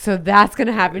 So that's going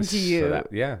to happen to you.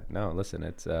 No, listen,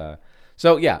 it's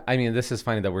so yeah, I mean, this is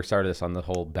funny that we started this on the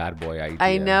whole bad boy idea.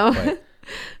 I know. But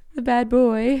The bad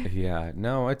boy. yeah,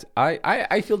 no, it's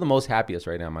I feel the most happiest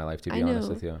right now in my life, to be honest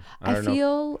with you. I don't know.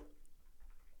 feel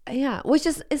yeah, which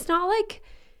is it's not like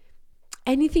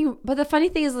anything, but the funny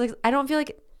thing is like I don't feel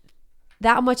like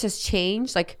that much has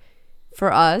changed like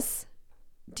for us.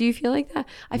 Do you feel like that?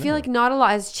 I feel like not a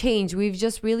lot has changed. We've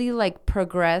just really like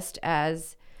progressed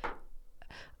as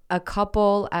a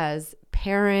couple, as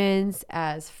parents,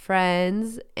 as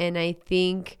friends, and I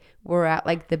think we're at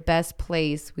like the best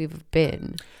place we've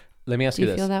been. Let me ask Do you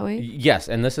you this. feel that way? Yes,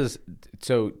 and this is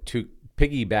so to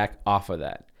piggyback off of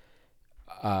that.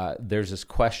 There's this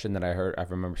question that I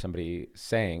remember somebody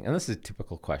saying, and this is a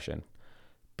typical question,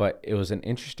 but it was an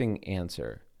interesting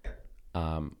answer.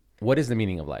 What is the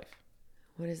meaning of life?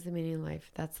 What is the meaning of life?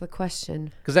 That's the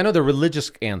question. Because I know the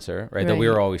religious answer, right, that we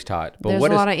Right. were always taught. But There's what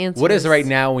a is lot of what is answers. right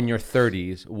now in your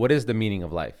 30s? What is the meaning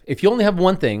of life? If you only have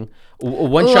one thing,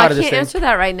 one Ooh, shot I of this can't thing. answer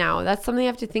that right now. That's something I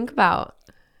have to think about.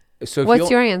 So if What's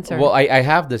you- your answer? Well, I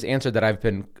have this answer that I've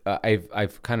been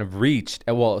I've kind of reached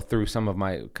through some of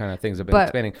my kind of things I've been But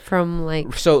expanding. from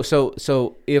like So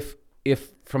if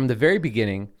from the very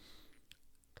beginning,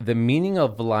 the meaning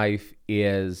of life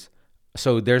is,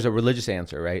 so there's a religious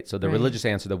answer, right? So the Right. religious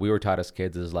answer that we were taught as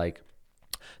kids is like,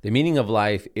 the meaning of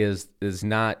life is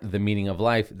not the meaning of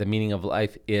life. The meaning of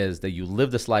life is that you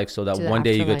live this life so that To the one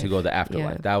day you get to afterlife. go to the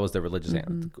afterlife. Yeah. That was the religious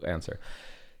answer.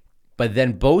 But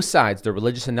then both sides, the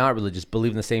religious and not religious,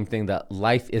 believe in the same thing, that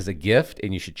life is a gift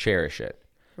and you should cherish it.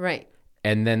 right.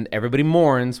 And then everybody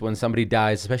mourns when somebody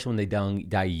dies, especially when they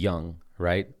die young,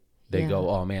 right? They Yeah. go,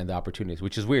 oh man, the opportunities,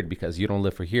 which is weird because you don't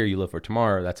live for here, you live for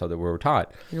tomorrow. That's how we were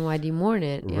taught. And why do you mourn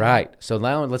it? Yeah. Right. So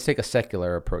now let's take a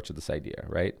secular approach to this idea,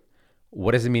 right?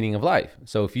 What is the meaning of life?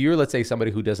 So if you're, let's say, somebody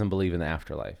who doesn't believe in the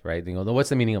afterlife, right? They go, what's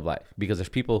the meaning of life? Because there's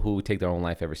people who take their own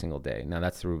life every single day. Now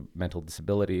that's through mental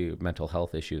disability, mental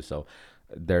health issues. So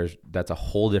that's a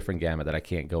whole different gamut that I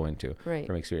can't go into Right.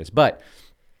 from experience. But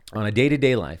on a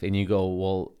day-to-day life, and you go,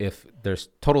 well, if there's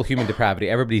total human depravity,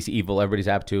 everybody's evil, everybody's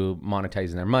apt to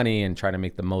monetizing their money and trying to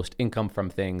make the most income from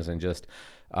things and just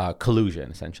collusion,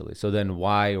 essentially. So then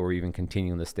why are we even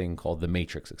continuing this thing called the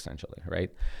Matrix, essentially, right?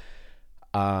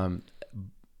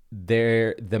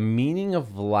 The meaning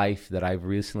of life that I've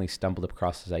recently stumbled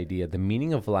across this idea, the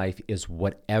meaning of life is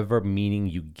whatever meaning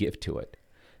you give to it.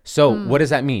 So what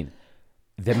does that mean?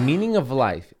 The meaning of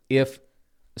life,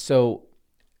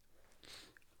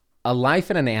 a life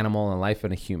in an animal and a life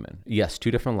in a human. Yes,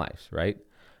 two different lives, right?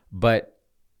 But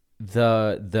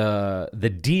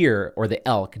the deer or the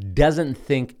elk doesn't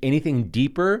think anything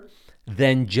deeper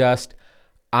than just,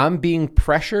 I'm being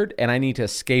pressured and I need to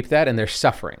escape that, and they're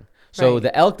suffering. So Right.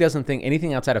 the elk doesn't think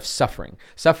anything outside of suffering.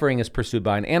 Suffering is pursued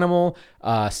by an animal.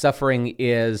 Suffering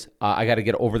is, I got to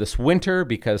get over this winter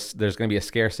because there's going to be a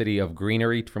scarcity of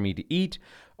greenery for me to eat,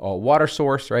 or water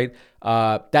source, right?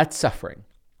 That's suffering,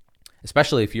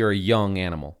 especially if you're a young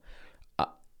animal.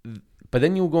 But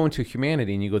then you go into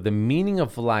humanity and you go, the meaning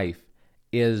of life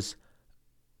is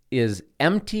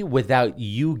empty without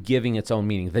you giving its own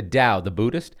meaning. The Tao, the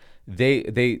Buddhist,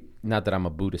 they not that I'm a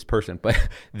Buddhist person, but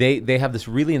they have this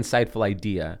really insightful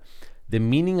idea. The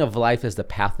meaning of life is the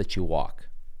path that you walk.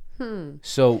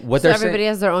 So what So they're everybody saying,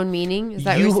 has their own meaning. Is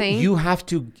that what you're saying? you have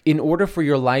to, in order for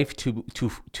your life to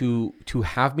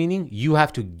have meaning, you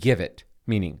have to give it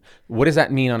meaning. What does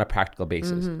that mean on a practical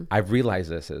basis? I've realized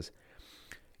this is,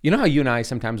 you know how you and I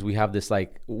sometimes we have this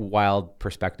like wild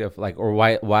perspective, like or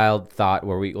wild thought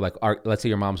where we like let's say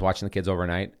your mom's watching the kids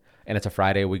overnight and it's a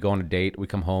Friday, we go on a date, we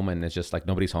come home and it's just like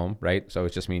nobody's home, right? So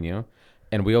it's just me and you,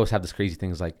 and we always have this crazy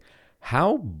things like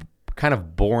how kind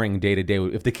of boring day to day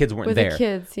if the kids weren't With there. the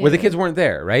kids, Where the yeah. kids weren't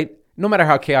there, right? No matter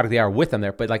how chaotic they are with them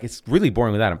there, but like it's really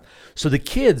boring without them. So the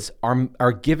kids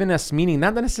are giving us meaning,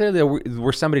 not necessarily that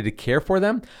we're somebody to care for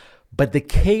them, but the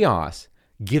chaos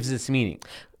gives us meaning.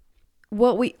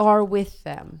 What we are with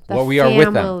them. The What we are with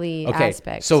them. family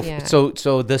aspect. So yeah.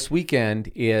 so this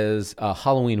weekend is a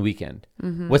Halloween weekend.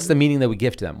 What's the meaning that we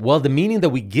give to them? Well, the meaning that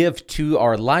we give to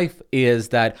our life is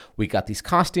that we got these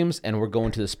costumes and we're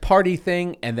going to this party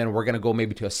thing, and then we're gonna go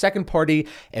maybe to a second party,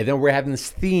 and then we're having this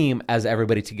theme as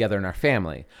everybody together in our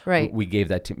family. Right. We gave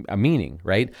that to a meaning,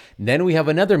 right? And then we have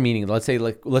another meaning. Let's say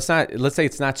let's say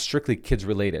it's not strictly kids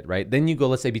related, right? Then you go,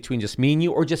 let's say between just me and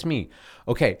you or just me.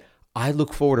 Okay. I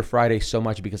look forward to Friday so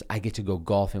much because I get to go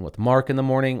golfing with Mark in the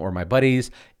morning or my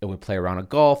buddies, and we play around at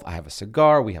golf. I have a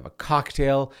cigar. We have a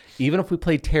cocktail. Even if we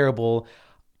play terrible,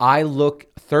 I look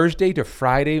Thursday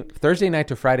night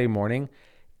to Friday morning,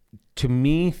 to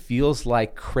me feels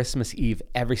like Christmas Eve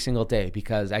every single day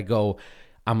because I go,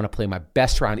 I'm going to play my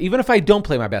best round. Even if I don't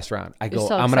play my best round, I go,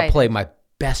 so I'm going to excited. play my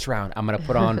best round. I'm going to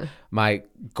put on my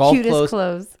golf Cutest clothes.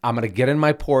 clothes. I'm going to get in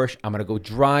my Porsche. I'm going to go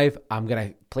drive. I'm going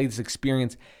to play this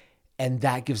experience. And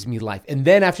that gives me life. And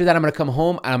then after that, I'm going to come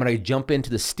home and I'm going to jump into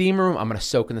the steam room. I'm going to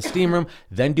soak in the steam room,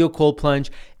 then do a cold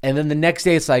plunge. And then the next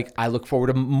day, it's like I look forward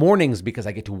to mornings because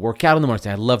I get to work out in the mornings.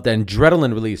 I love the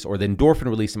adrenaline release or the endorphin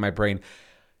release in my brain.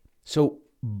 So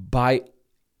by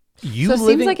you So it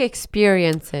living, seems like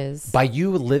experiences. by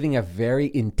you living a very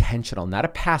intentional, not a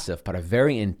passive, but a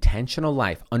very intentional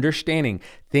life, understanding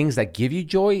things that give you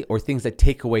joy or things that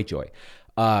take away joy.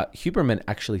 Huberman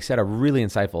actually said a really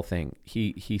insightful thing.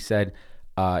 He said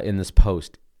in this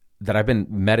post that I've been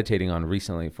meditating on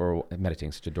recently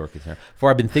meditating such a dorky term.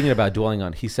 I've been thinking about dwelling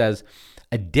on. He says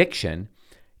addiction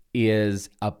is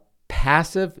a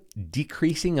passive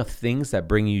decreasing of things that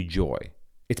bring you joy.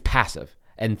 It's passive.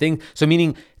 And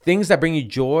meaning things that bring you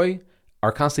joy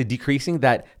are constantly decreasing,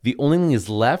 that the only thing is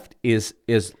left is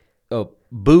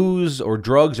booze or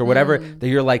drugs or whatever, that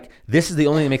you're like, this is the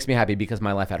only thing that makes me happy because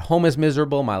my life at home is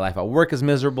miserable, my life at work is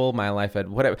miserable, my life at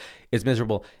whatever is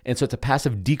miserable. And so it's a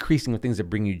passive decreasing of things that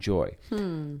bring you joy.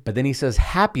 But then he says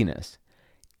happiness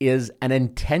is an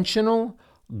intentional,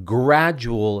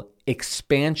 gradual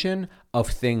expansion of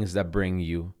things that bring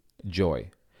you joy.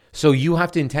 So you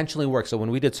have to intentionally work. So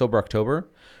when we did Sober October,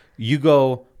 you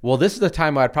go, well, this is the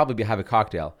time I'd probably have a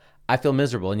cocktail. I feel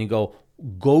miserable. And you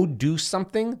go do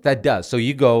something that does. So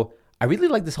you go, I really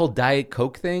like this whole Diet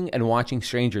Coke thing and watching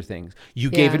Stranger Things. You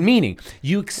gave it meaning.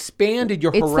 You expanded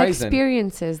your horizon. It's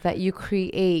experiences that you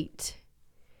create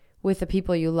with the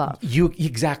people you love. You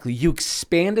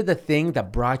expanded the thing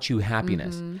that brought you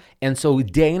happiness. And so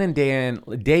day in and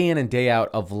day out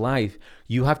of life,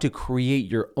 you have to create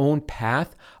your own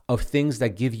path of things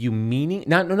that give you meaning.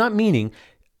 Not meaning,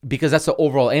 because that's the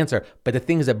overall answer, but the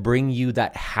things that bring you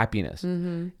that happiness.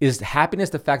 Is happiness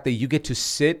the fact that you get to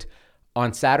sit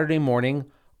on Saturday morning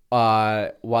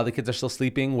while the kids are still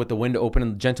sleeping with the window open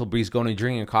and the gentle breeze going and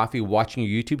drinking coffee, watching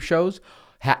your YouTube shows?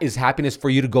 Is happiness for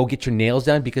you to go get your nails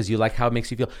done because you like how it makes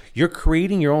you feel? You're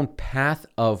creating your own path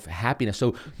of happiness.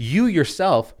 So you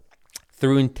yourself,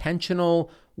 through intentional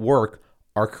work,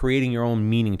 are creating your own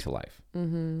meaning to life.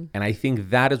 And I think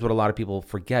that is what a lot of people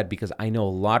forget, because I know a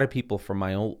lot of people from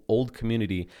my old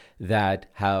community that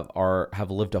have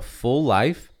lived a full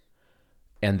life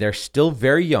and they're still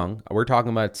very young. We're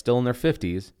talking about still in their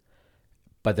 50s,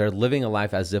 but they're living a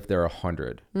life as if they're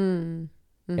 100. And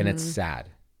it's sad.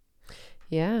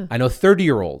 Yeah. I know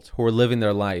 30-year-olds who are living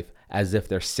their life as if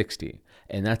they're 60,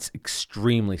 and that's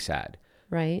extremely sad.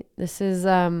 Right. This is,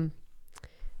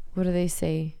 what do they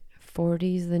say?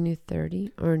 40 is the new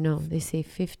 30? Or no, they say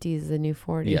 50 is the new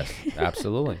 40. Yes,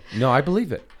 absolutely. No, I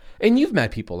believe it. And you've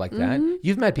met people like that.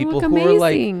 You've met people Look who amazing, are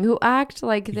like, who act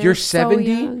like they're you're so 70,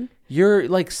 young. you're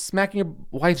like smacking your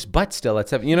wife's butt still at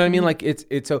 7. You know what I mean? Like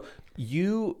it's so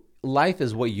life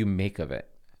is what you make of it,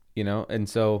 you know? And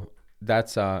so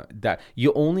that's that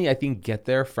you only, I think, get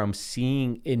there from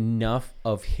seeing enough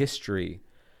of history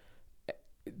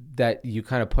that you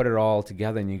kind of put it all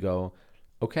together and you go,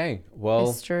 okay, well,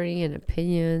 history and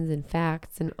opinions and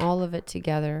facts and all of it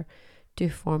together to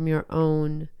form your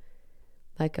own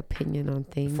like opinion on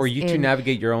things. For you to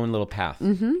navigate your own little path.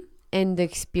 and the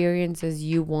experiences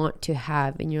you want to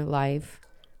have in your life.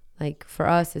 Like for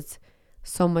us, it's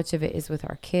so much of it is with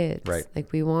our kids. Right.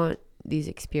 Like we want these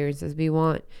experiences. We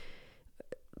want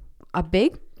a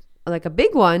big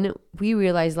one we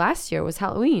realized last year was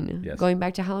Halloween. Yes. Going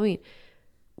back to Halloween.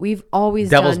 We've always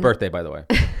Devil's done birthday, by the way.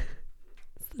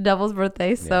 the devil's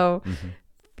birthday. So Mm-hmm.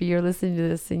 if you're listening to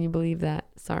this and you believe that,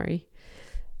 sorry.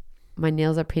 My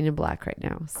nails are painted black right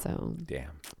now. So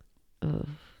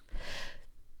Damn.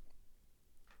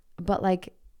 but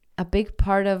like a big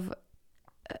part of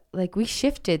like we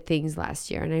shifted things last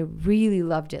year and I really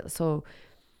loved it. So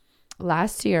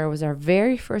last year was our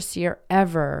very first year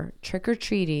ever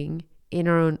trick-or-treating in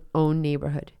our own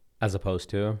neighborhood. As opposed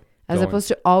to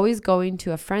Always going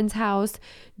to a friend's house,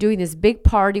 doing this big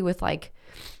party with like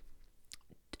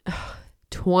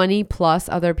 20 plus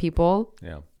other people.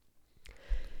 Yeah.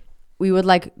 We would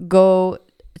like go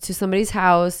to somebody's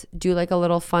house, do like a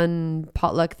little fun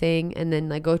potluck thing, and then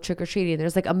like go trick-or-treating.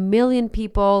 There's like a million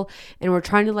people and we're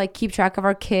trying to like keep track of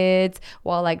our kids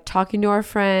while like talking to our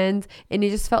friends, and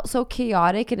it just felt so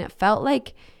chaotic, and it felt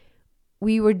like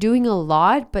we were doing a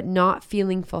lot but not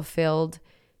feeling fulfilled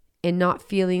and not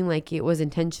feeling like it was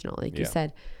intentional, like you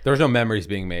said. There was no memories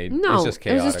being made. No, It's just it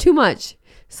chaotic. was just too much.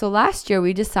 So last year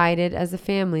we decided as a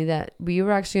family that we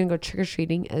were actually gonna go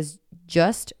trick-or-treating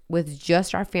with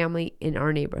just our family in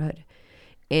our neighborhood.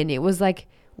 And it was like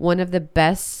one of the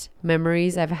best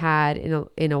memories I've had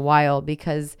in a while,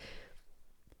 because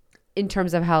in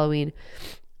terms of Halloween,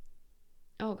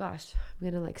 oh gosh,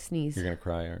 I'm gonna like sneeze. You're gonna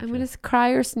cry, aren't I'm you? gonna cry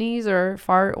or sneeze or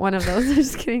fart, one of those. I'm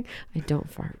just kidding. I don't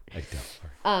fart.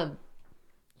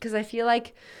 Because I feel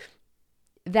like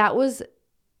that was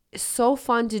so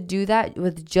fun to do that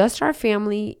with just our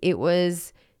family. It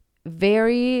was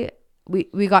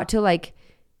we got to like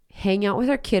hang out with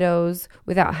our kiddos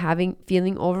without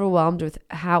feeling overwhelmed with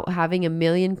having a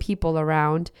million people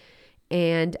around.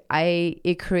 And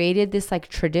it created this like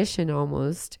tradition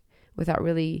almost without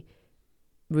really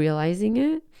realizing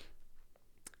it.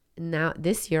 Now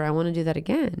this year I want to do that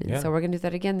again. And so we're going to do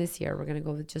that again this year. We're going to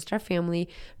go with just our family.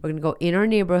 We're going to go in our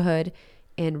neighborhood,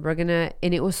 and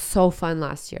and it was so fun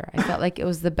last year. I felt like it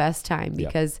was the best time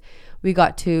because we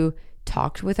got to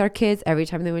talk with our kids every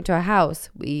time they went to a house.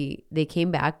 They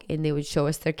came back and they would show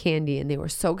us their candy, and they were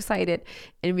so excited,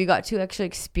 and we got to actually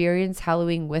experience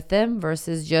Halloween with them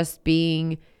versus just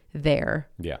being there.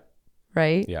 Yeah.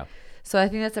 Right? Yeah. So I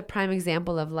think that's a prime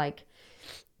example of like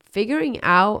figuring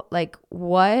out like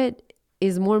what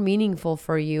is more meaningful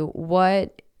for you,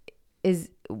 what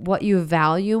you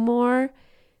value more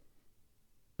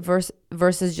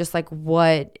versus just like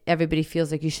what everybody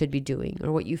feels like you should be doing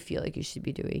or what you feel like you should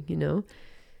be doing, you know?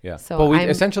 Yeah. So but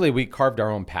we carved our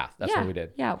own path. That's what we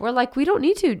did. Yeah. We're like, we don't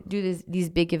need to do these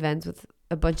big events with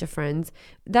a bunch of friends.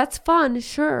 That's fun.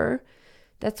 Sure.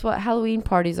 That's what Halloween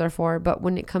parties are for. But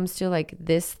when it comes to like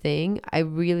this thing, I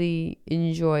really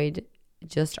enjoyed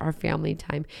just our family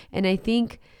time. And I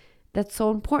think that's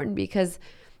so important because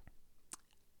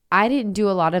I didn't do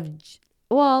a lot of,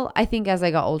 I think as I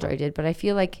got older I did, but I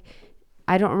feel like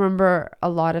I don't remember a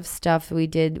lot of stuff we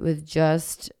did with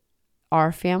just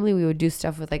our family. We would do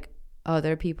stuff with like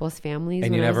other people's families.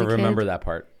 And you never remember that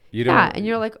part. You don't. Yeah, and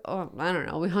you're like, oh, I don't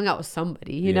know. We hung out with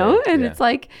somebody, you know? And it's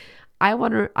like, I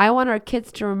want our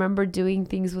kids to remember doing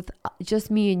things with just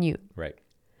me and you. Right.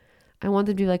 I want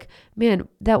them to be like, man,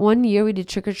 that one year we did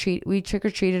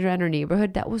trick-or-treated around our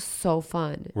neighborhood. That was so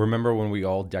fun. Remember when we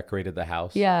all decorated the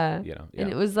house? Yeah. You know,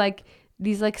 And it was like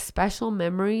these like special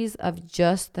memories of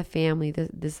just the family,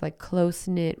 this like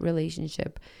close-knit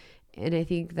relationship. And I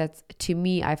think that's, to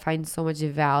me, I find so much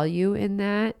value in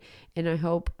that. And I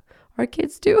hope our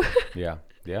kids do. Yeah.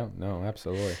 Yeah. No,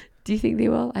 absolutely. Do you think they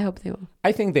will? I hope they will.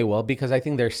 I think they will, because I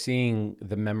think they're seeing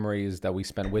the memories that we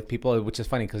spent with people, which is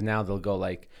funny because now they'll go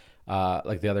like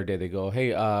the other day they go, hey,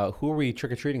 who are we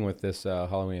trick-or-treating with this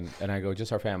Halloween? And I go,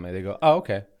 just our family. They go, oh,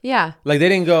 okay. Yeah. Like they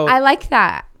didn't go. I like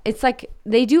that. It's like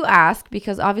they do ask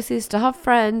because obviously they still have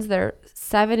friends. They're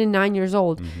 7 and 9 years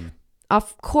old. Mm-hmm.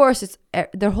 Of course,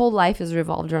 their whole life is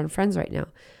revolved around friends right now.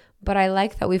 But I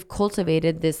like that we've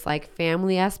cultivated this like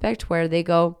family aspect where they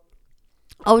go,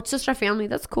 oh, it's just our family.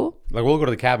 That's cool. Like we'll go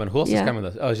to the cabin. Who else is coming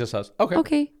with us? Oh, it's just us. Okay.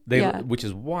 Okay. Which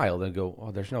is wild. They go,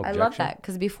 oh, there's no objection. I love that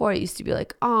because before it used to be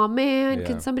like, oh man, Yeah.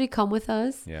 can somebody come with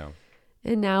us? Yeah.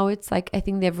 And now it's like, I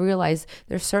think they've realized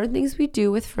there's certain things we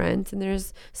do with friends and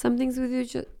there's some things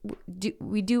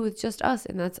we do with just us,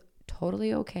 and that's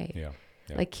totally okay. Yeah.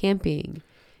 Like camping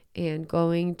and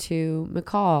going to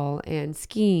McCall and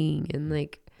skiing and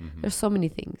like there's so many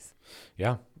things.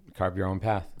 Yeah. carve your own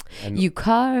path. And You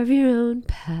carve your own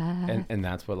path. and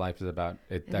that's what life is about.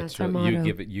 that's our really,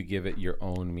 motto. you give it your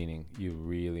own meaning. You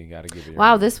really got to give it your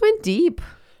Wow, own. this went deep.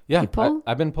 Yeah, people.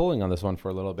 I've been pulling on this one for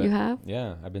a little bit. You have?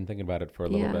 Yeah, I've been thinking about it for a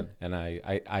little Yeah. bit, and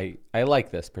I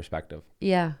like this perspective.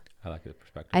 Yeah. I like this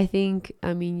perspective I think,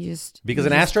 because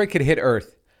an asteroid could hit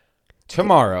Earth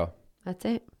tomorrow, That's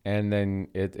it. and then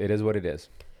it is what it is,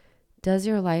 Does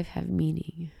your life have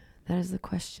meaning? That is the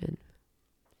question.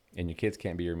 and your kids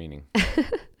can't be your meaning.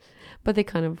 But they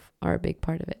kind of are a big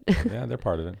part of it. Yeah, they're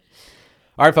part of it.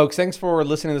 All right, folks. Thanks for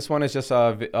listening. This one is just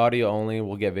audio only.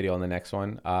 We'll get video on the next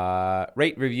one.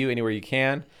 Rate, review anywhere you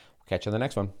can. We'll catch you on the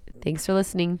next one. Thanks for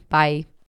listening. Bye.